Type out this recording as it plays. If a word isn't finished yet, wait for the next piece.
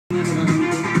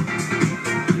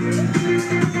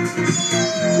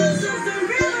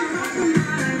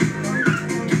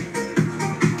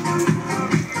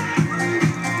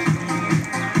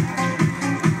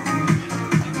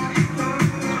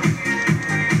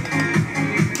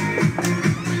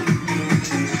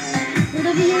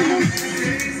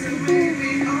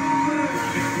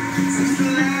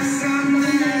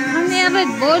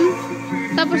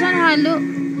pa siya halo.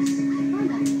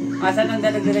 Asan ang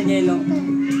dalagdagan yelo?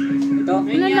 Ito?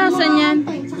 Ano lasa niyan?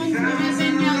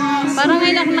 Parang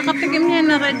ngayon ako nakatikim niya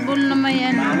na Red Bull na may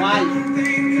ano. Bawal.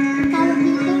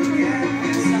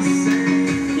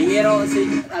 Hingiro si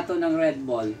ato ng Red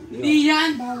Bull. Hindi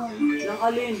yan. Nang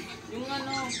alin? Yung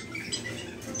ano.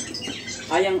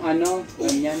 Ay, ang ano.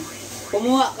 Ganyan.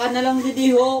 Kumuha ka na lang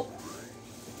didiho.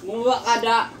 Kumuha ka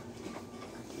da.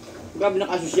 Grabe na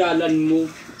kasosyalan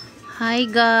mo. Hi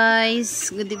guys,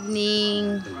 good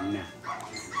evening.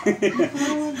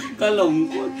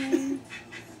 Kalungkot.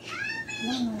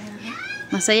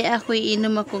 Masaya ako,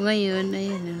 iinom ako ngayon.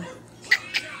 Ayun.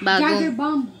 Bagong Jager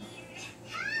bomb.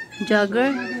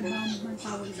 Jagger? Jager bomb ang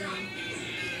tawag dyan.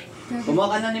 Kumuha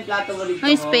ka na ni plato mo dito.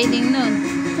 Ay, spelling nun.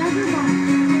 Jager bomb.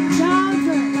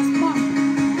 Jager. Tas bomb.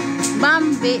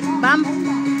 Bambi. Bam.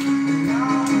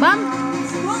 Bam?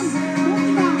 Bomb.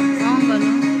 Oh,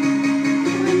 gano'n.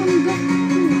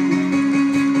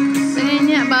 Sige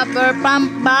niya, bopper, pump,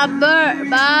 bopper.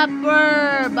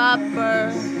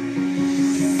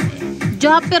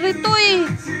 Jopper ito eh.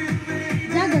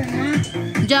 Jager na.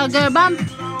 Jagger bomb.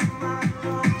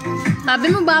 Sabi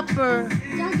mo bopper.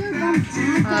 Jager bomb.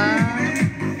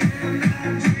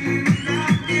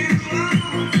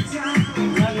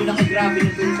 Grabe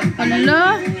na dun sa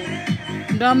Ala,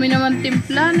 ang dami naman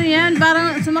timpla. Ano yan?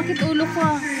 Parang sumakit ulo ko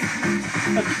ah.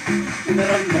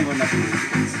 naramdaman na po.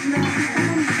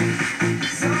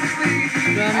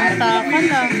 Dami takal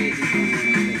ah.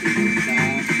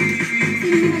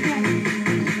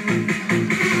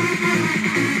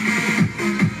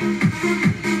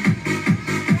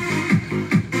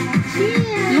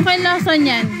 Ano kaya lasa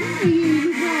niyan?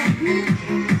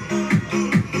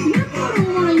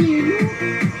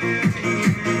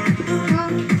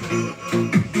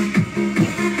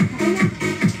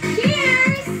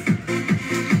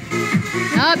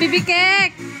 Ah, bibi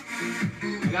cake!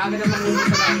 Nag-aaga naman muna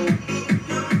pala ako.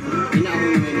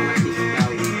 Inaawin mo yung mga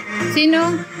sislaw. Sino?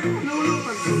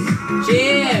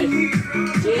 Cheers!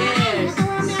 Cheers!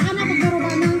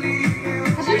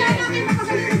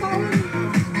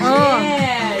 Oh.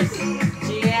 Cheers!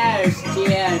 Cheers!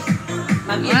 Cheers!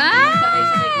 Mag-inom Ay!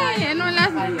 sabay-sabay tayo. Ano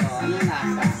lasa? Anong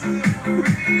lasa?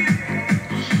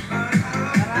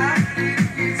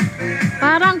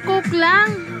 Parang cook lang.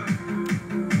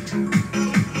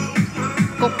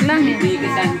 Cook lang eh.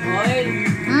 Bigasan oil.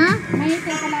 Hmm? May ito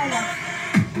kalala.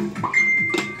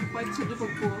 Pwede sa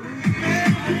lupag po.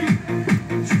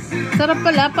 Sarap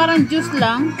pala, parang juice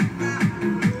lang.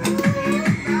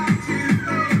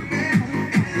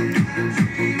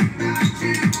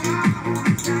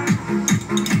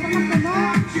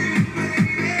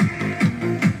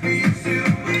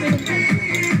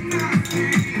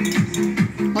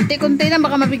 Kunti-kunti lang,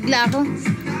 baka mabigla ako.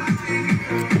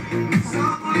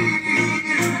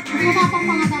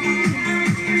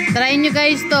 Try nyo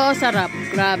guys to, sarap.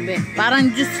 Grabe. Parang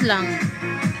juice lang.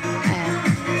 Ayan.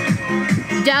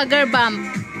 Jager bomb.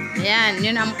 Ayan,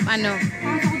 yun ang ano,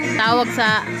 tawag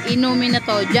sa inumin na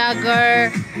to.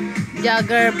 Jager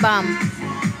bomb.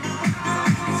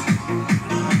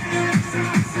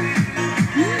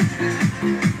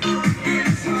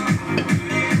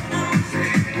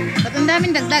 Ba't ang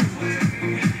daming dagdag?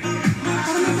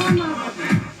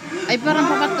 Ay, parang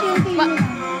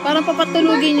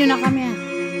papatulugin nyo na kami.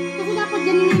 Kasi dapat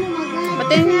ganun yung agad.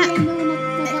 Pati nga.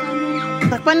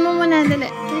 Takpan mo muna, dali.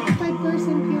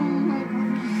 35% yung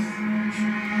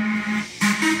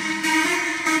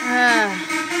Ah.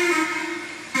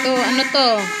 To, ano to?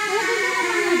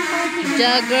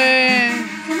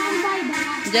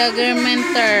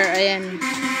 Jagermeister. Ayan.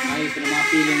 Ay, ito na mga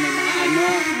feeling ng mga ano.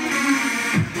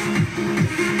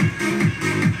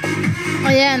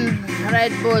 Ayan,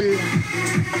 Red Bull.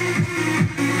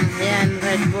 Ayan,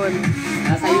 Red Bull.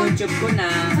 Nasa YouTube ko na.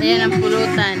 Ayan ang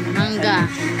pulutan, mangga.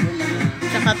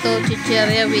 Tsaka to,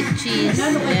 chicheria with cheese.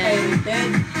 Ano kay Ayan.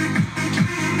 pirated?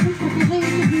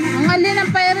 Ang alin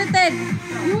ang pirated?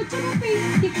 YouTube o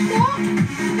TikTok?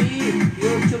 Hindi,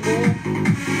 YouTube oh.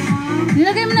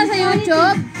 Nilagay mo na sa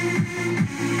YouTube?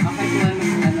 Okay,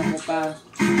 kung ano ko pa.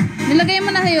 Nilagay mo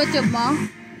na sa YouTube mo?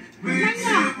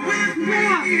 Manya!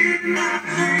 Bra!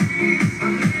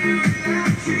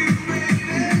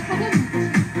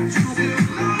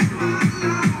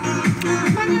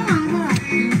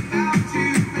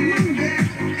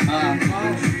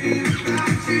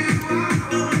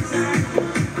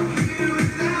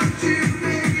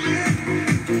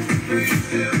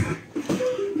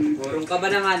 Purong ka ba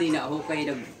na nga nina? Okay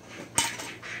na.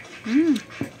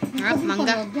 Harap,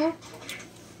 mangga.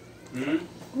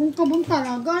 Kung kabong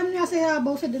talaga, ano sa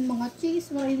yabaw sa dun mga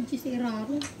cheese, wala yung cheese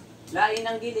iraro. Lain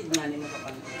ang gilid nga, hindi mo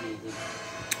kapalit ang gilid.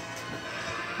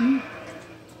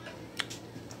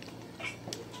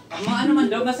 Mga ano man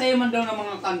daw, masaya man daw ng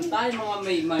mga kanta, yung mga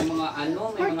may mga ano,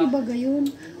 may Party mga ba gayon?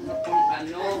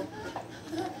 ano.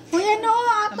 Uy, ano,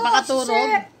 ato, Napakaturog.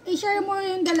 i-share mo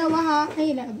yung dalawa ha.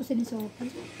 Ay, labusin ni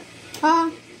Sophie. Ha?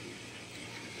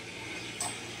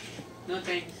 No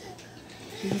thanks.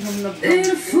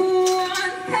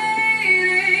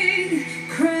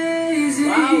 Crazy.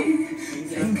 Wow!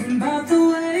 Thinking about the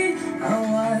way I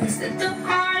was, that the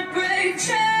heartbreak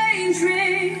changed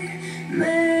me.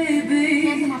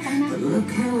 Maybe, but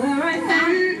look at where I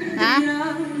am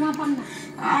now. Mapang na.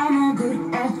 I'm all good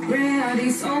already,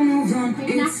 so moved on.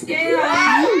 It's scary.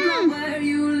 I don't know where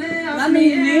you left me.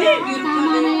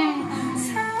 Tama na yan.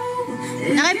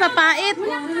 Nakipapait.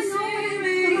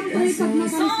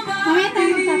 Mamaya tayo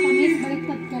magtatamis.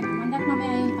 Baliktad ka. Mandat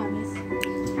mamaya yung tamis.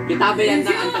 Kitabi yan ng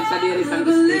antag sa liris ang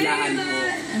gustilahan ko.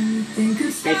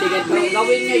 Kaya sige,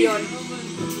 gawin nyo yun.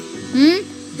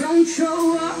 Don't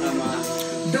show up, Tama.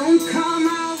 don't come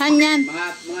out. Hanyan.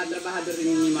 Mga trabahador rin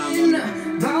ni Mama.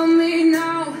 About me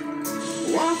now,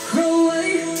 walk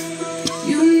away.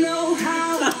 You know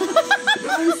how.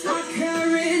 Don't start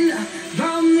caring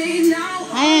about me now.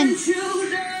 Ayan. Aren't you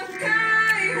the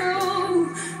guy who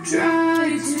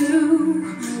tried to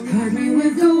hurt me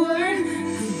with the word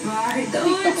goodbye? Though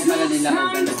it TikTok ko pala took nila ako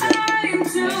some ganda. time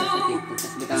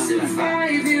to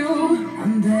survive you.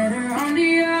 I'm better on the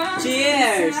other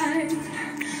Cheers! side.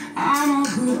 I'm all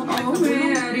good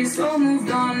already, so moved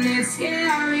on. It's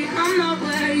scary. I'm not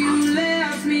where you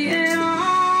left me at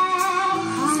all.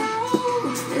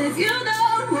 So if you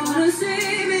don't wanna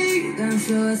see me, then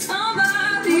show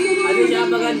somebody. Ano siya,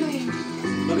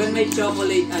 bagan may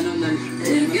chocolate, ano nan.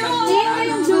 If you Ano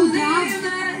yung Joe-Jab?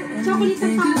 Chocolate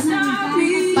ang parang na.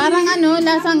 Parang ano,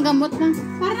 lasang gamot na.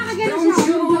 Parang nakagano siya. Yung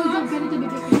Joe-Jab, ganito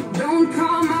bibigay. don't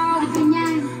come out,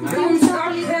 Ganyan. don't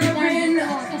start caring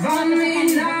about me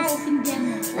now. Tingnan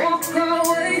mo. Walk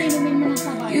away, Inumin mo ng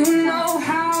sabay. you know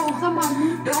how. Sabay.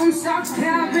 Don't stop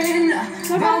caring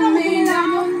Sabay about na me mo now.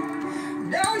 nun.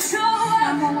 Don't show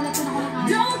up, Mamulat ko na ko ng ano.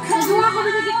 don't come Nagawa ko out,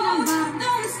 bibigay ko ng bar.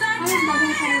 don't stop Ayun,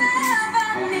 bagay ka rin.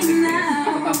 about me now.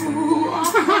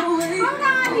 Walk away, Ang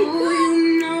nakakit ko. oh, you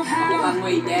know Ako how. kang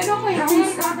waiter. Ano ko eh? Don't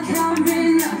stop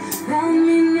caring about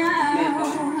me now.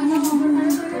 Ano mo ba?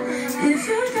 If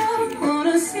you don't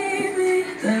wanna see me,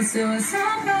 then show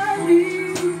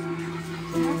somebody.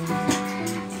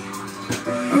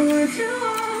 Oh, if you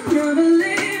wanna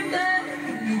believe that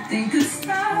anything could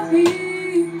stop me.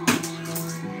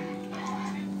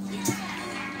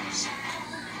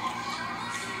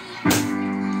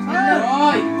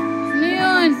 Hoy! Ano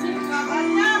yun?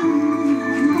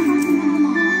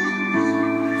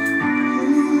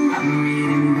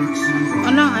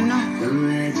 Ano?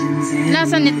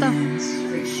 Lasa nito?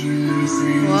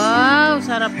 Wow,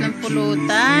 sarap ng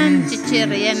pulutan.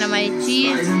 Chichirya na may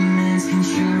cheese.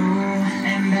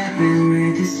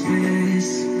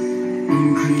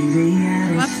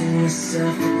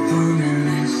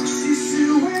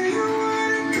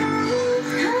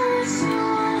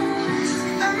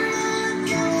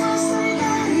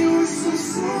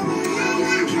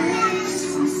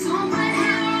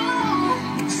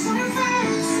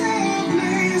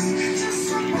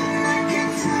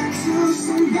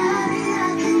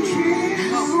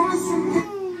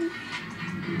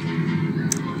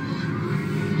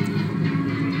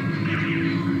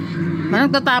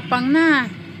 Nagtatapang na.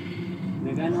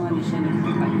 Nagano ano siya,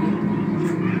 nagpapait.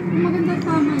 Maganda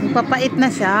tama. Nagpapait na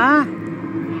siya.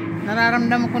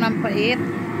 Nararamdaman ko ng pait.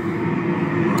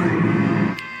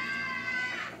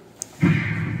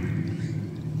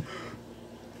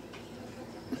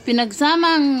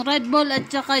 Pinagsamang Red Bull at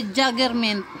saka Jager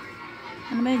Mint.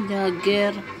 Ano ba yung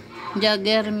Jager?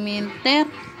 Jagermeister?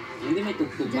 Hindi may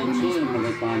tugtugan siya, yung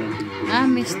magpapalan tugtugan. Ah,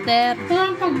 Mister. Pero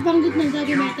ang pagbanggit ng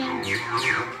jagermeister.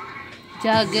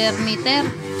 Jagermeister.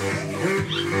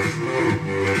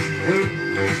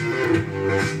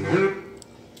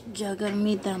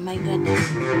 Jagermeister, my God.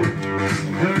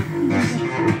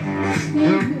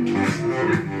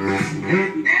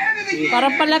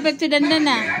 Parang palapit si Dandan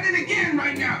ah.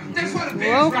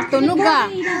 Wow, katunog ah.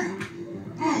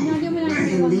 Lagyan mo lang ng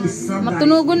iwan.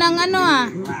 Matunugo ng ano ah.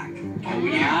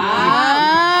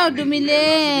 Wow,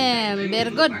 dumilim.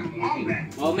 Very good.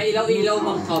 Oh, may ilaw-ilaw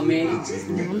bang kami?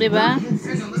 Di ba?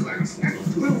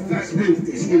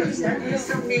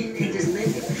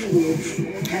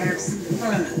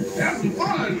 Have some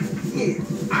fun? Yeah.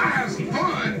 I have some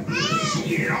fun?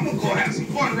 Yeah, I'm gonna go have some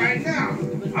fun right now.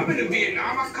 I've been to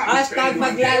Vietnam. I caught Hashtag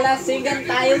maglalasigan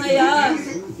tayo ngayon.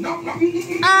 No, no.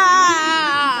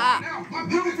 Ah! Now, my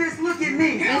business looking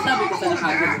Kaya sabi ko sa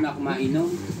nakagod na kumainom.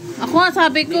 Ako nga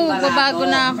sabi ko, babago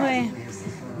na ako eh.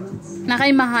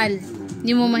 Nakay mahal.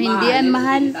 Hindi mo mahindihan,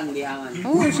 mahal.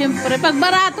 Oo, syempre. Pag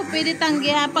barato, pwede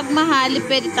tanggihan. Pag mahal,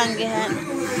 pwede tanggihan.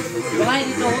 Baka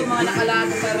dito mga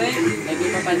nakalato pa rin. Ay, di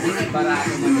papansin ay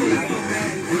barato man.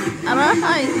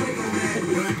 Aray.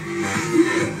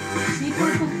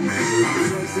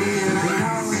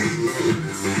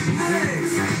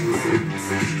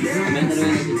 May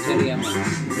naluwi na pizzeria mo.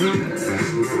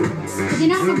 Pwede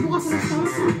na ako magbukas sa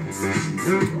restaurant.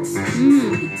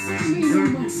 May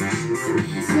inuman.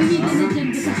 May hidden na dyan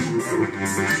sa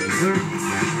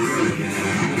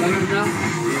Ganun na.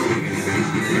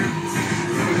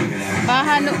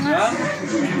 Pahalo nga.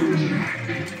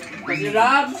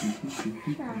 Masirap.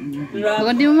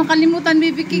 Huwag di mo makalimutan,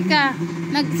 bibiki ka.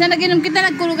 Sa naginom kita,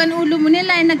 nagkulugan ulo mo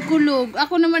nila ay nagkulog.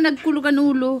 Ako naman nagkulugan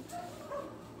ulo.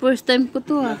 First time ko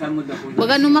to ha.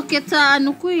 Baga numakyat sa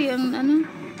ano ko eh. Ang ano.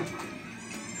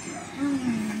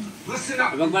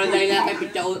 Pag pala dahil lang kay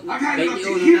Pitya ulo na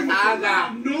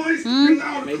taaga.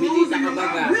 May bisita ka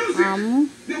baga. Amo.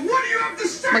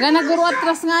 Baga naguro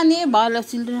atras nga ni. Bahala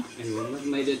sila.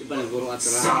 May dito pa naguro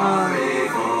atras.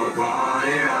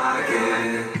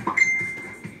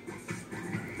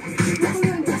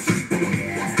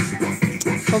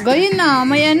 Pagayin na.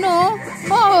 May ano.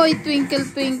 Oh, twinkle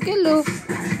twinkle oh.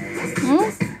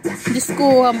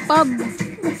 Disco ang pub.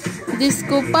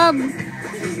 Disco pub.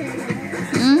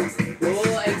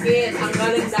 Oo, ay kit. Ang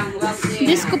galing lang.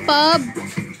 Disco pub.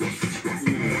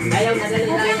 Ayaw na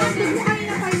dali. Ayaw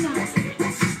na.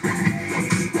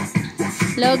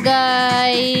 Hello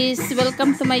guys.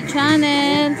 Welcome to my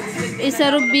channel.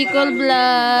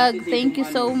 Isarogbicolvlog. Thank you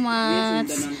so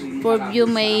much for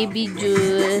view my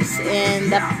videos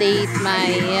and update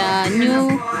my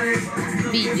new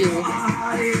video.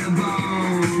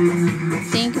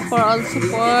 Thank you for all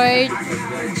support.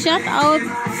 Shout out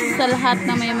sa lahat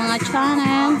na may mga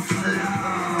channel.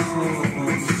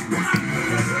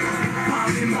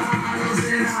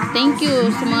 Thank you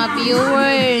sa mga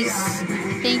viewers.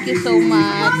 Thank you so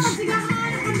much.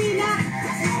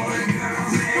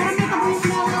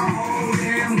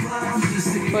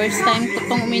 First time ko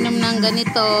tong uminom ng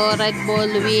ganito, Red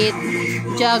Bull with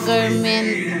Jager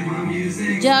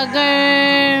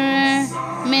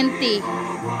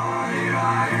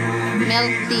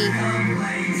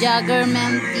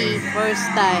Jagermeister. First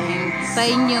time.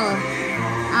 Try nyo.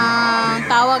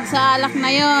 Tawag sa alak na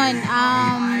yon,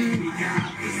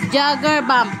 Jager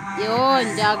Bomb. Yun,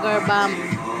 Jager Bomb.